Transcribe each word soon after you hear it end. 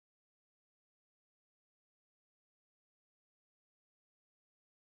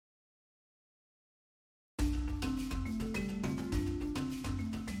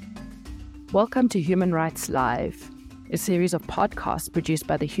Welcome to Human Rights Live, a series of podcasts produced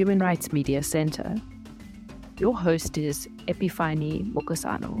by the Human Rights Media Center. Your host is Epiphanie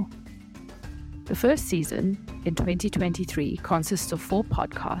Mukasano. The first season, in 2023, consists of 4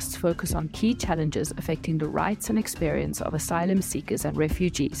 podcasts focused on key challenges affecting the rights and experience of asylum seekers and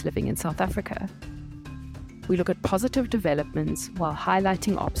refugees living in South Africa. We look at positive developments while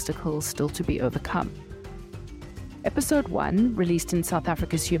highlighting obstacles still to be overcome. Episode 1, released in South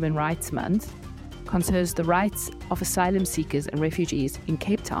Africa's Human Rights Month, concerns the rights of asylum seekers and refugees in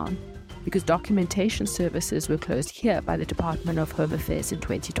Cape Town because documentation services were closed here by the Department of Home Affairs in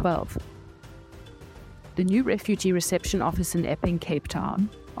 2012. The new Refugee Reception Office in Epping Cape Town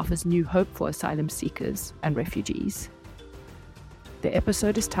offers new hope for asylum seekers and refugees. The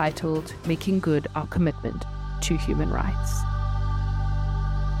episode is titled Making Good Our Commitment to Human Rights.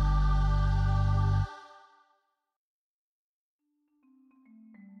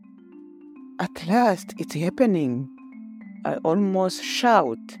 At last, it's happening. I almost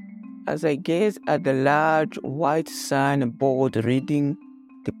shout as I gaze at the large white signboard reading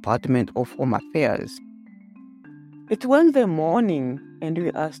Department of Home Affairs. It's Wednesday morning and we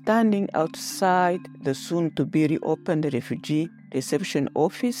are standing outside the soon-to-be reopened Refugee Reception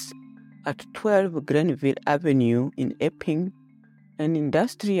Office at 12 Grenville Avenue in Epping, an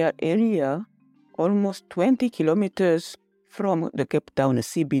industrial area almost 20 kilometers from the Cape Town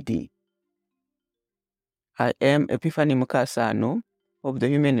CBD. I am Epiphanie Mukasano of the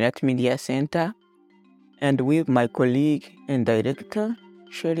Human Rights Media Center, and with my colleague and director,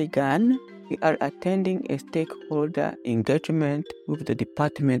 Shirley Gunn, we are attending a stakeholder engagement with the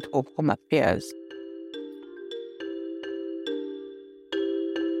Department of Home Affairs.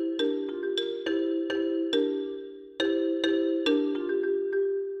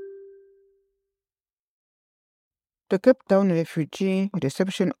 The Cape Town Refugee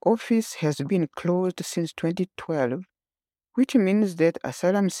Reception Office has been closed since 2012, which means that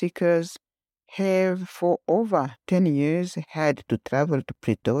asylum seekers have for over 10 years had to travel to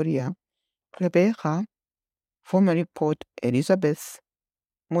Pretoria, Rebecca, formerly Port Elizabeth,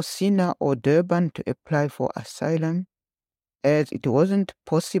 Mosina or Durban to apply for asylum, as it wasn't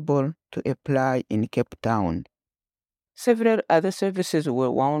possible to apply in Cape Town. Several other services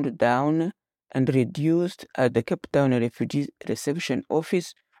were wound down and reduced as the Cape Town Refugee Reception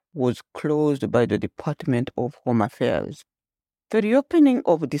Office was closed by the Department of Home Affairs. The reopening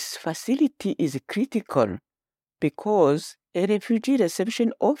of this facility is critical because a Refugee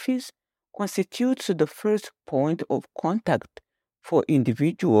Reception Office constitutes the first point of contact for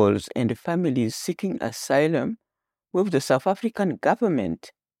individuals and families seeking asylum with the South African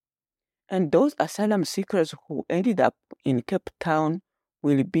government. And those asylum seekers who ended up in Cape Town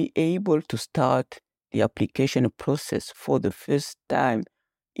will be able to start the application process for the first time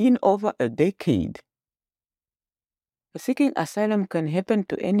in over a decade. Seeking asylum can happen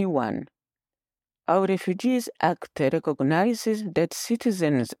to anyone. Our Refugees Act recognizes that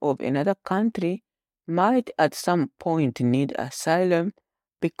citizens of another country might at some point need asylum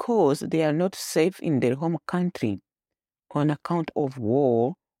because they are not safe in their home country on account of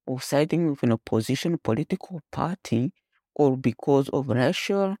war or siding with an opposition political party, or because of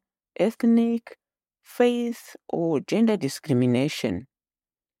racial, ethnic, faith, or gender discrimination.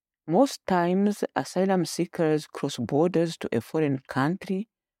 Most times, asylum seekers cross borders to a foreign country,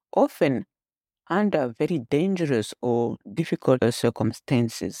 often under very dangerous or difficult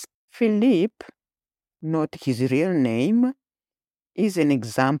circumstances. Philippe, not his real name, is an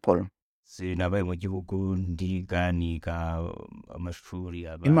example. In my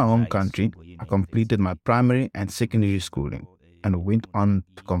home country, I completed my primary and secondary schooling and went on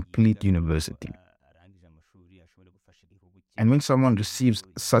to complete university. And when someone receives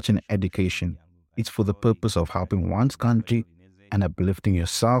such an education, it's for the purpose of helping one's country and uplifting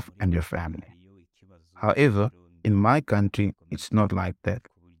yourself and your family. However, in my country, it's not like that.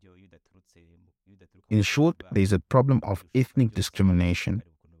 In short, there is a problem of ethnic discrimination.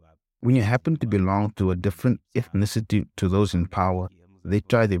 When you happen to belong to a different ethnicity to those in power, they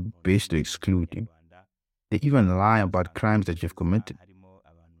try their best to exclude you. They even lie about crimes that you've committed.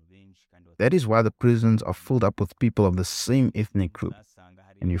 That is why the prisons are filled up with people of the same ethnic group,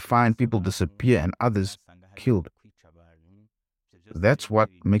 and you find people disappear and others killed. That's what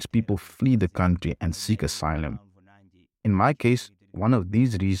makes people flee the country and seek asylum. In my case, one of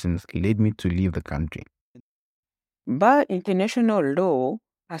these reasons led me to leave the country. By international law,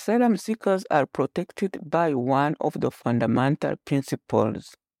 asylum seekers are protected by one of the fundamental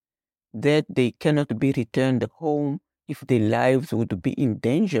principles, that they cannot be returned home if their lives would be in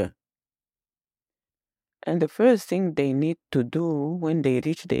danger. And the first thing they need to do when they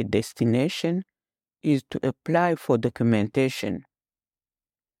reach their destination is to apply for documentation.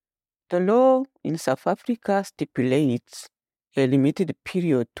 The law in South Africa stipulates a limited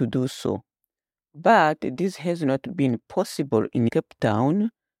period to do so, but this has not been possible in Cape Town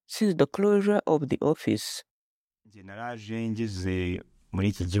since the closure of the office. naraje ngeze muri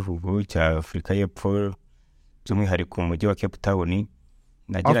iki gihugu cya Afurika y'Epfo by'umwihariko mu mujyi wa Cape Town.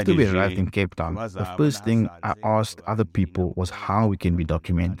 After we arrived in Cape Town, the first thing I asked other people was how we can be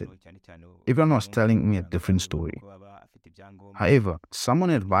documented. Everyone was telling me a different story. However, someone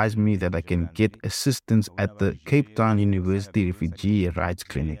advised me that I can get assistance at the Cape Town University Refugee Rights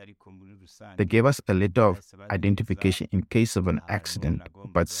Clinic. They gave us a letter of identification in case of an accident,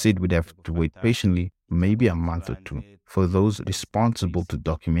 but said we'd have to wait patiently, maybe a month or two, for those responsible to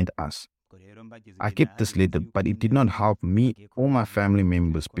document us. I kept this letter, but it did not help me or my family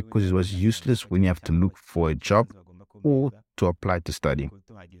members because it was useless when you have to look for a job or to apply to study.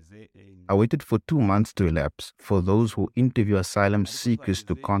 I waited for 2 months to elapse for those who interview asylum seekers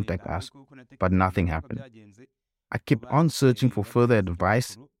to contact us, but nothing happened. I kept on searching for further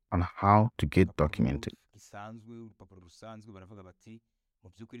advice on how to get documented.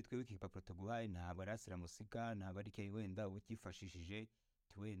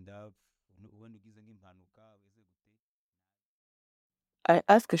 I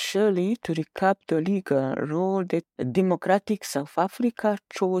asked Shirley to recap the legal role that democratic South Africa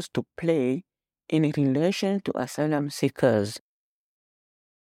chose to play in relation to asylum seekers.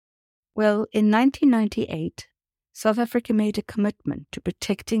 Well, in 1998, South Africa made a commitment to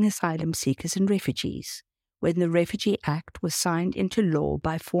protecting asylum seekers and refugees when the Refugee Act was signed into law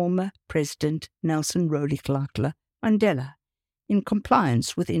by former President Nelson Rolihlahla Mandela in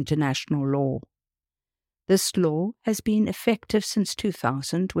compliance with international law. This law has been effective since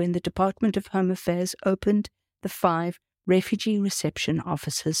 2000 when the Department of Home Affairs opened the 5 Refugee Reception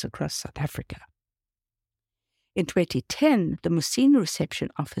Offices across South Africa. In 2010, the Mukasano Reception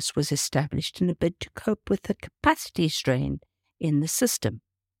Office was established in a bid to cope with the capacity strain in the system.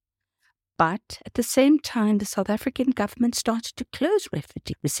 But at the same time, the South African government started to close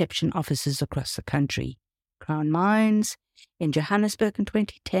refugee reception offices across the country. Crown Mines in Johannesburg in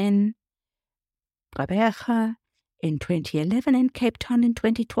 2010, Gqeberha in 2011 and Cape Town in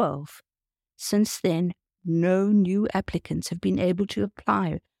 2012. Since then, no new applicants have been able to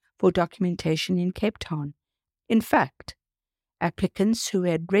apply for documentation in Cape Town. In fact, applicants who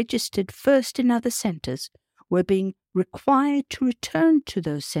had registered first in other centres were being required to return to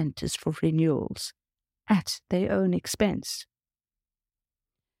those centres for renewals at their own expense.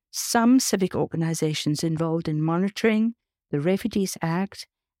 Some civic organisations involved in monitoring the Refugees Act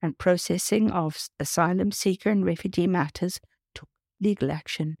and processing of asylum seeker and refugee matters took legal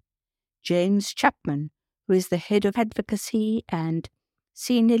action. James Chapman, who is the head of advocacy and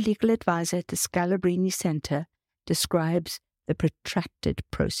senior legal advisor at the Scalabrini Centre, describes the protracted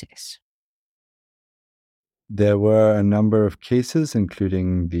process. There were a number of cases,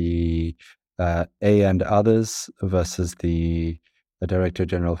 including the A and others versus the Director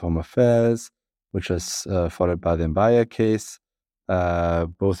General of Home Affairs, which was followed by the Mbaya case,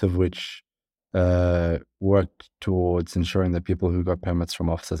 both of which worked towards ensuring that people who got permits from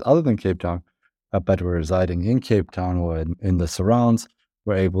offices other than Cape Town, but were residing in Cape Town or in the surrounds,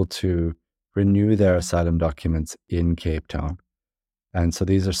 were able to renew their asylum documents in Cape Town. And so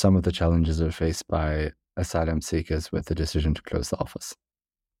these are some of the challenges that are faced by asylum seekers with the decision to close the office.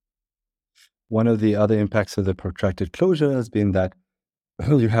 One of the other impacts of the protracted closure has been that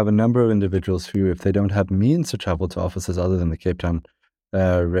you have a number of individuals who, if they don't have means to travel to offices other than the Cape Town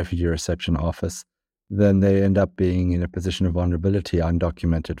Refugee Reception Office, then they end up being in a position of vulnerability,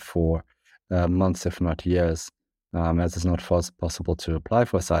 undocumented for months, if not years, as it's not possible to apply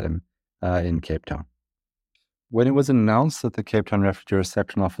for asylum in Cape Town. When it was announced that the Cape Town Refugee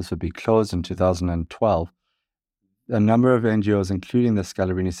Reception Office would be closed in 2012, a number of NGOs, including the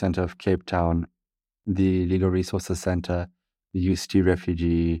Scalabrini Centre of Cape Town, the Legal Resources Centre, the UCT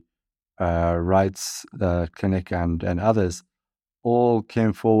Refugee Rights Clinic, and others, all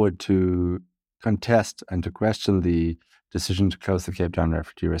came forward to contest and to question the decision to close the Cape Town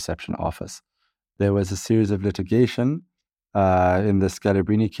Refugee Reception Office. There was a series of litigation in the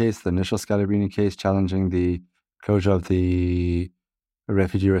Scalabrini case, the initial Scalabrini case, challenging the closure of the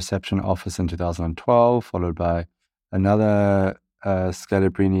Refugee Reception Office in 2012, followed by another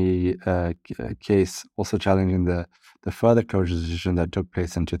Scalabrini case also challenging the further closure decision that took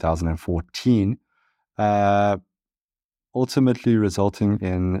place in 2014, ultimately resulting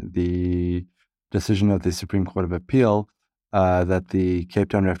in the decision of the Supreme Court of Appeal that the Cape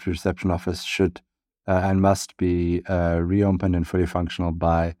Town Refugee Reception Office should and must be reopened and fully functional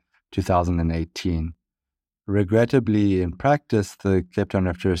by 2018. Regrettably, in practice, the Cape Town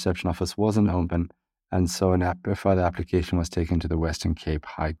Refugee Reception Office wasn't open, and so a further application was taken to the Western Cape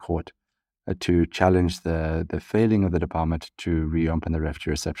High Court to challenge the failing of the department to reopen the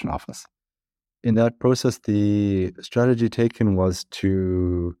Refugee Reception Office. In that process, the strategy taken was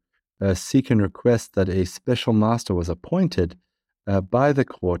to seek and request that a special master was appointed by the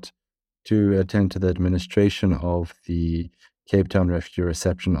court to attend to the administration of the Cape Town Refugee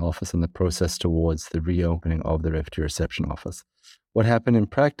Reception Office and the process towards the reopening of the Refugee Reception Office. What happened in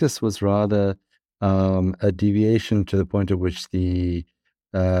practice was rather a deviation to the point at which the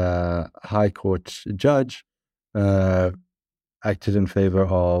High Court judge acted in favor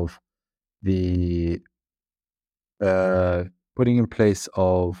of the putting in place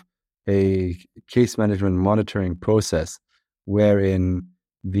of a case management monitoring process wherein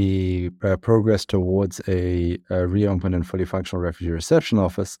the progress towards a reopened and fully functional refugee reception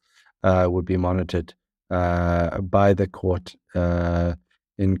office would be monitored by the court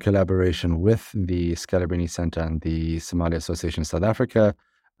in collaboration with the Scalabrini Center and the Somali Association of South Africa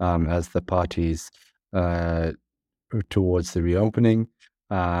as the parties towards the reopening.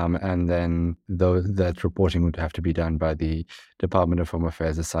 And then that reporting would have to be done by the Department of Home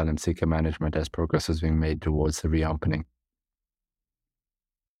Affairs Asylum Seeker Management as progress was being made towards the reopening.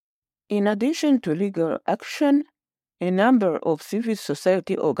 In addition to legal action, a number of civil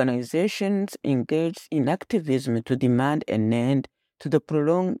society organizations engaged in activism to demand an end to the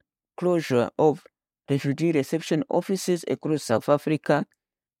prolonged closure of refugee reception offices across South Africa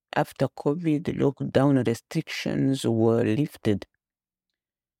after COVID lockdown restrictions were lifted.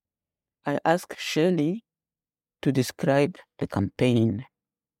 I asked Shirley to describe the campaign.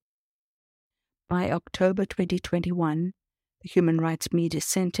 By October 2021, the Human Rights Media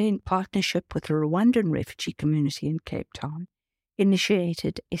Center, in partnership with the Rwandan refugee community in Cape Town,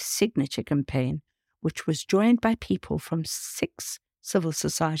 initiated a signature campaign which was joined by people from 6 civil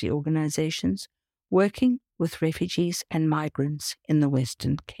society organizations working with refugees and migrants in the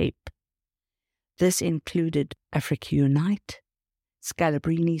Western Cape. This included Africa Unite,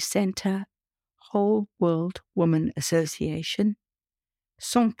 Scalabrini Center, Whole World Women Association,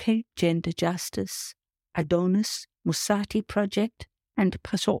 Sonke Gender Justice, Adonis Musati Project, and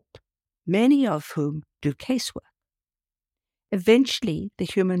Pasot, many of whom do casework. Eventually, the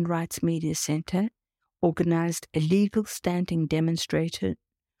Human Rights Media Center organized a legal standing demonstration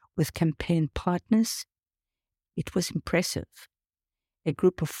with campaign partners. It was impressive. A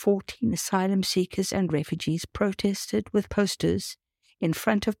group of 14 asylum seekers and refugees protested with posters in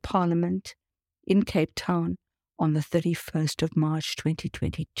front of Parliament in Cape Town on the 31st of March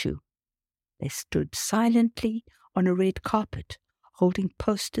 2022. They stood silently on a red carpet, holding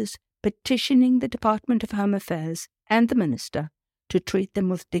posters petitioning the Department of Home Affairs and the Minister to treat them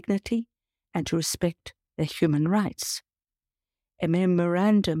with dignity and to respect their human rights. A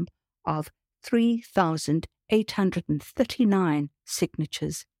memorandum of 3,839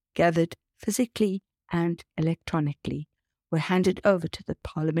 signatures gathered physically and electronically were handed over to the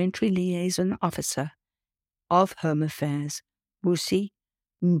Parliamentary Liaison Officer of Home Affairs, Musi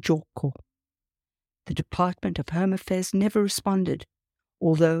Njoko. The Department of Home Affairs never responded,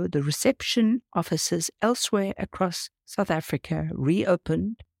 although the reception offices elsewhere across South Africa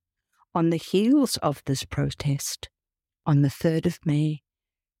reopened on the heels of this protest on the 3rd of May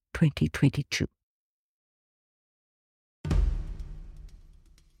 2022.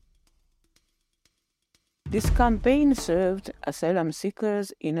 This campaign served asylum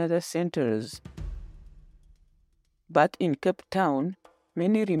seekers in other centers, but in Cape Town,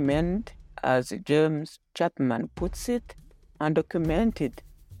 many remained, as James Chapman puts it, undocumented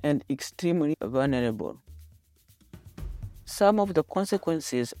and extremely vulnerable. Some of the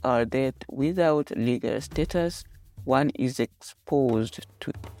consequences are that without legal status, one is exposed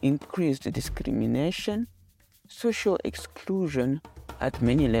to increased discrimination, social exclusion at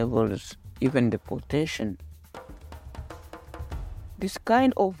many levels, even deportation. This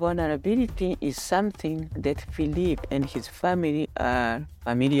kind of vulnerability is something that Philippe and his family are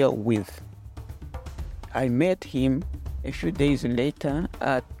familiar with. I met him a few days later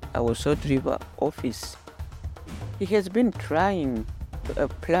at our South River office. He has been trying to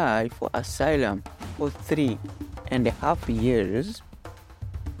apply for asylum for 3.5 years,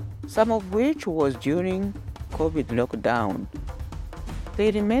 some of which was during COVID lockdown.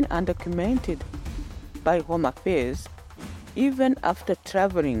 They remain undocumented by Home Affairs even after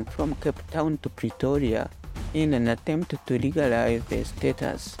traveling from Cape Town to Pretoria in an attempt to legalize their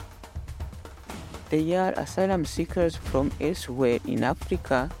status. They are asylum seekers from elsewhere in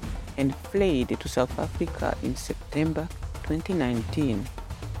Africa and fled to South Africa in September 2019.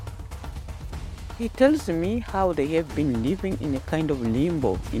 He tells me how they have been living in a kind of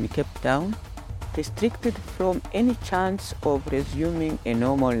limbo in Cape Town, restricted from any chance of resuming a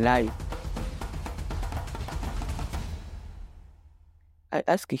normal life. I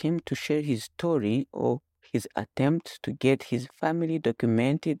asked him to share his story of his attempt to get his family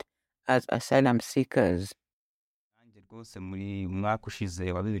documented as asylum seekers. rwose muri umwaka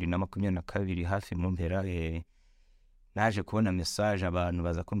ushize wa 2022 hafi mu mpera naje kubona message abantu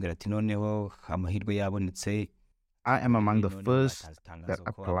baza kumbwira ati noneho amahirwe yabonetse. I am among the first that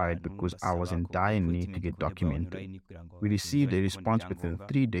applied because I was in dire need to get documented. We received a response within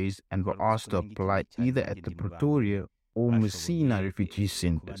 3 days and were asked to apply either at the Pretoria or Messina refugee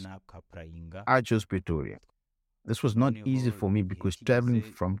centers. I chose Pretoria. This was not easy for me because traveling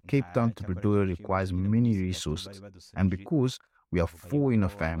from Cape Town to Pretoria requires many resources, and because we are 4 in a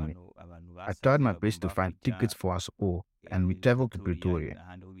family. I tried my best to find tickets for us all, and we traveled to Pretoria.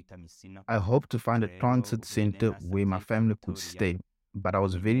 I hoped to find a transit center where my family could stay, but I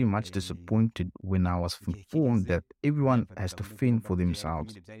was very much disappointed when I was informed that everyone has to fend for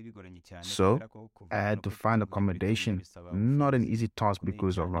themselves. So, I had to find accommodation, not an easy task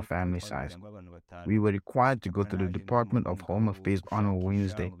because of my family size. We were required to go to the Department of Home Affairs on a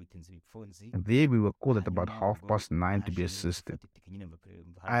Wednesday. There we were called at about 9:30 to be assisted.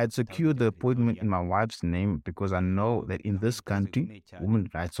 I had secured the appointment in my wife's name because I know that in this country,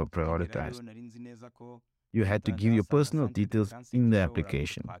 women's rights are prioritized. You had to give your personal details in the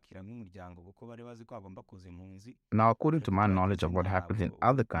application. Now, according to my knowledge of what happens in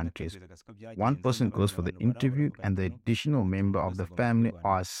other countries, one person goes for the interview and the additional member of the family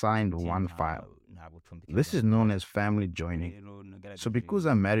are assigned one file. This is known as family joining. So because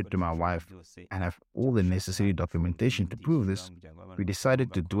I'm married to my wife and have all the necessary documentation to prove this, we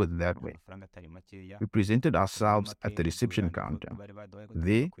decided to do it that way. We presented ourselves at the reception counter.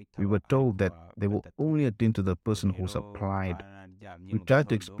 There, we were told that they will only attend to the person who's applied. We tried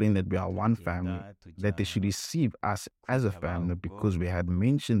to explain that we are one family, that they should receive us as a family because we had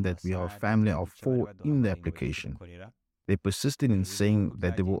mentioned that we are a family of 4 in the application. They persisted in saying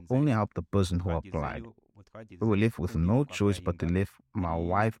that they will only help the person who applied. We were left with no choice but to let my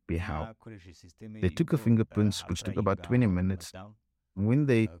wife be helped. They took her fingerprints, which took about 20 minutes. When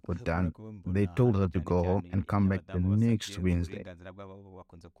they were done, they told her to go home and come back the next Wednesday.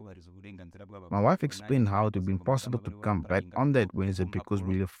 My wife explained how it would be impossible to come back on that Wednesday because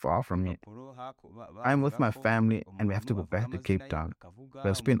we live far from here. I'm with my family and we have to go back to Cape Town. We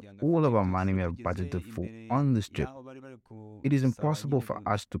have spent all of our money we have budgeted for on this trip. It is impossible for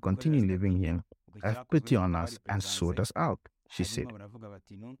us to continue living here. Have pity on us and sort us out, she said.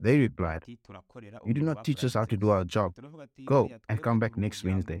 They replied, "You do not teach us how to do our job. Go and come back next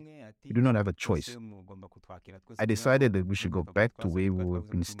Wednesday. You do not have a choice." I decided that we should go back to where we have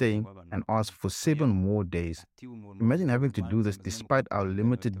been staying and ask for 7 more days. Imagine having to do this despite our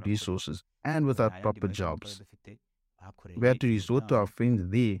limited resources and without proper jobs. We had to resort to our friends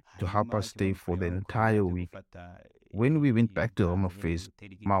there to help us stay for the entire week. When we went back to Home Affairs,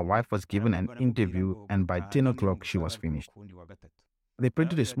 my wife was given an interview and by 10 o'clock she was finished. They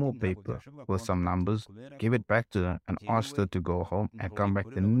printed a small paper with some numbers, gave it back to her and asked her to go home and come back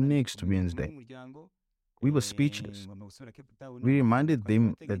the next Wednesday. We were speechless. We reminded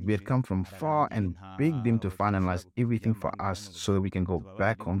them that we had come from far and begged them to finalize everything for us so that we can go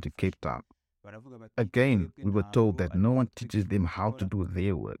back home to Cape Town. Again, we were told that no one teaches them how to do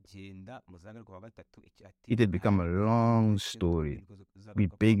their work. It had become a long story. We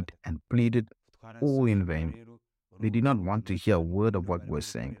begged and pleaded, all in vain. They did not want to hear a word of what we were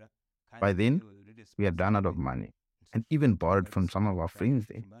saying. By then, we had run out of money and even borrowed from some of our friends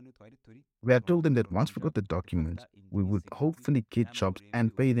there. We had told them that once we got the documents, we would hopefully get jobs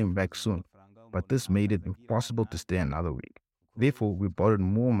and pay them back soon, but this made it impossible to stay another week. Therefore, we borrowed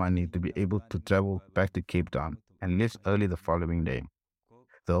more money to be able to travel back to Cape Town and left early the following day.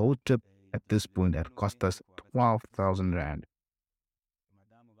 The whole trip at this point had cost us 12,000 rand.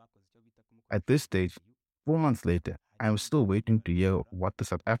 At this stage, 4 months later, I am still waiting to hear what the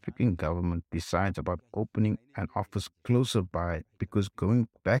South African government decides about opening an office closer by because going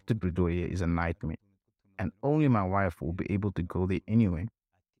back to Pretoria is a nightmare, and only my wife will be able to go there anyway.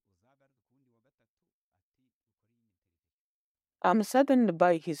 I'm saddened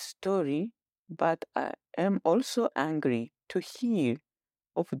by his story, but I am also angry to hear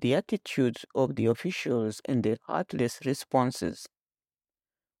of the attitudes of the officials and their heartless responses.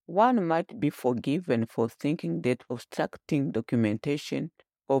 One might be forgiven for thinking that obstructing documentation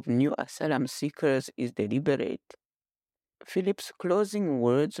of new asylum seekers is deliberate. Philip's closing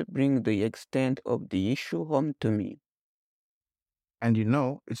words bring the extent of the issue home to me. And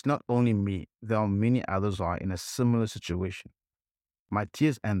it's not only me. There are many others who are in a similar situation. My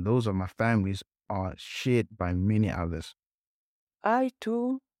tears and those of my families are shared by many others. I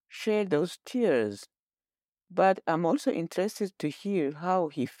too share those tears, but I'm also interested to hear how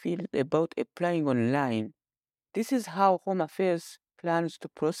he feels about applying online. This is how Home Affairs plans to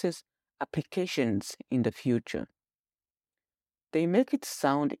process applications in the future. They make it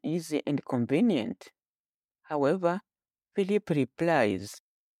sound easy and convenient. However, Philip replies,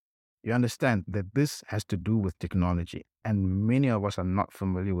 You understand that this has to do with technology, and many of us are not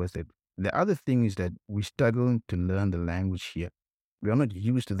familiar with it. The other thing is that we're struggling to learn the language here. We are not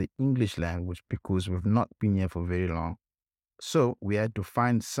used to the English language because we've not been here for very long. So we had to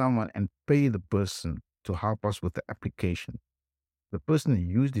find someone and pay the person to help us with the application. The person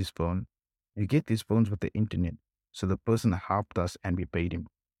used his phone. You get these phones with the internet. So the person helped us and we paid him.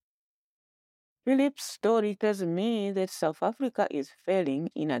 Philip's story tells me that South Africa is failing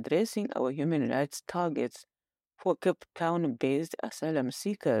in addressing our human rights targets for Cape Town-based asylum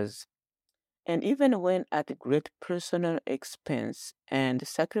seekers. And even when at great personal expense and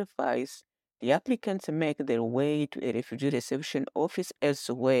sacrifice, the applicants make their way to a refugee reception office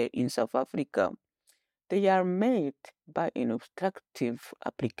elsewhere in South Africa, they are met by an obstructive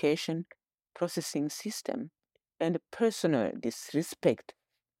application processing system and personal disrespect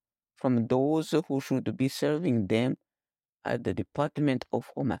from those who should be serving them at the Department of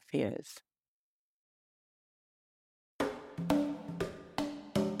Home Affairs.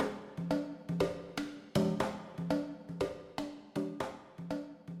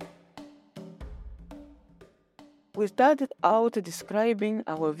 We started out describing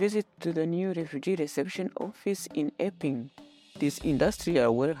our visit to the new Refugee Reception Office in Epping. This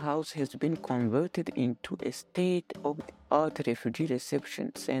industrial warehouse has been converted into a state-of-the-art refugee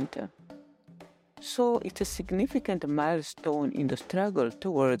reception center. So it's a significant milestone in the struggle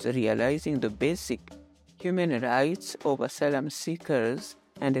towards realizing the basic human rights of asylum seekers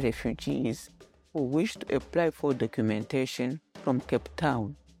and refugees who wish to apply for documentation from Cape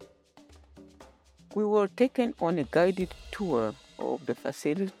Town. We were taken on a guided tour of the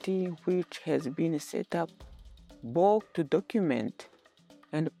facility, which has been set up both to document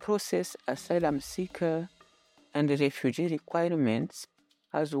and process asylum seeker and refugee requirements,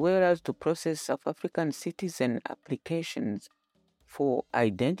 as well as to process South African citizen applications for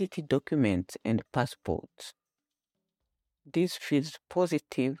identity documents and passports. This feels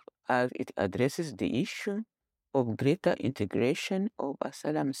positive as it addresses the issue of greater integration of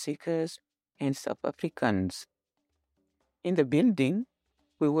asylum seekers and South Africans. In the building,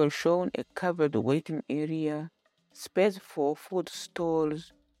 we were shown a covered waiting area, space for food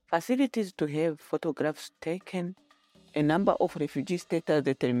stalls, facilities to have photographs taken, a number of refugee status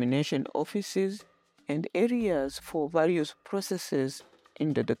determination offices, and areas for various processes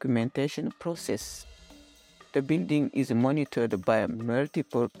in the documentation process. The building is monitored by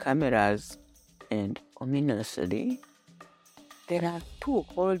multiple cameras, and ominously, there are 2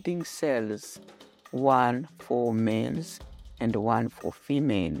 holding cells, one for males and one for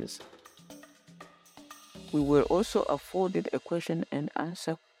females. We were also afforded a question and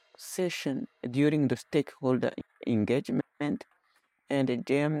answer session during the stakeholder engagement, and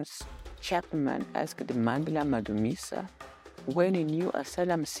James Chapman asked Mandla Madumisa when new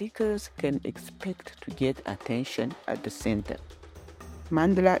asylum seekers can expect to get attention at the center.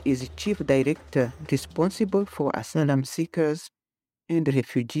 Mandla is Chief Director responsible for asylum seekers and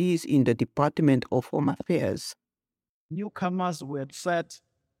refugees in the Department of Home Affairs. Newcomers were said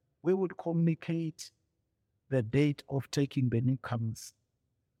we would communicate the date of taking the newcomers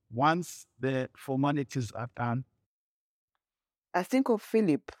once the formalities are done. I think of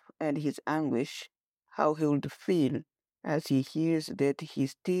Philip and his anguish, how he would feel as he hears that he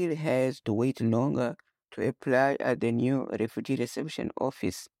still has to wait longer to apply at the new Refugee Reception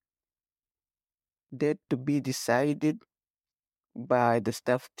Office. That to be decided by the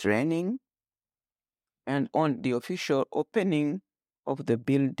staff training and on the official opening of the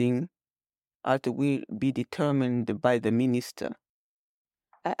building that will be determined by the minister.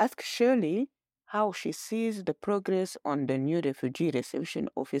 I asked Shirley how she sees the progress on the new Refugee Reception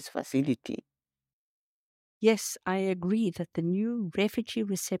Office facility. Yes, I agree that the new Refugee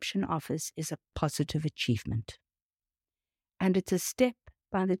Reception Office is a positive achievement. And it's a step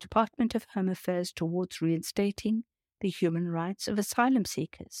by the Department of Home Affairs towards reinstating the human rights of asylum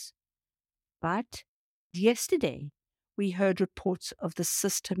seekers. But yesterday, we heard reports of the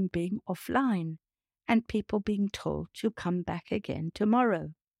system being offline and people being told to come back again tomorrow.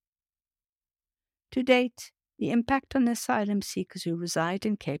 To date, The impact on asylum seekers who reside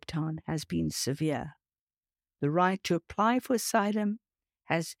in Cape Town has been severe. The right to apply for asylum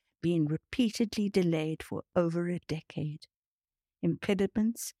has been repeatedly delayed for over a decade.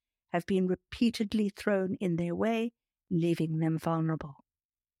 Impediments have been repeatedly thrown in their way, leaving them vulnerable.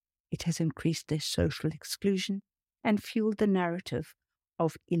 It has increased their social exclusion and fueled the narrative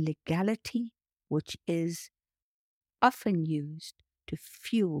of illegality, which is often used to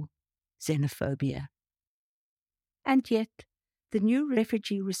fuel xenophobia. And yet, the new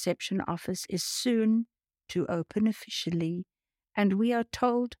Refugee Reception Office is soon to open officially, and we are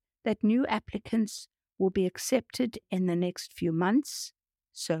told that new applicants will be accepted in the next few months,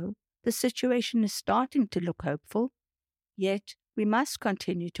 so the situation is starting to look hopeful. Yet, we must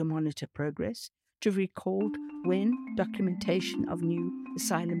continue to monitor progress to record when documentation of new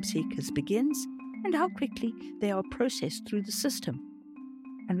asylum seekers begins and how quickly they are processed through the system.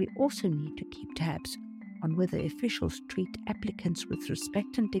 And we also need to keep tabs on whether officials treat applicants with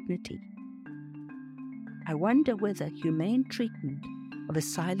respect and dignity. I wonder whether humane treatment of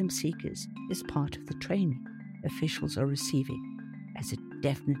asylum seekers is part of the training officials are receiving, as it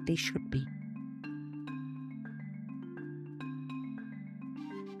definitely should be.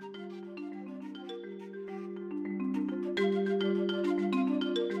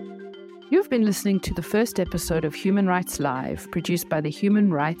 You've been listening to the first episode of Human Rights Live, produced by the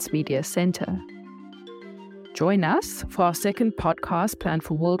Human Rights Media Center. Join us for our second podcast planned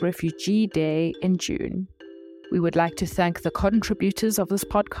for World Refugee Day in June. We would like to thank the contributors of this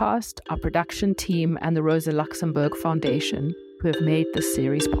podcast, our production team, and the Rosa Luxemburg Foundation, who have made this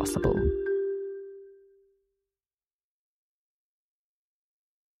series possible.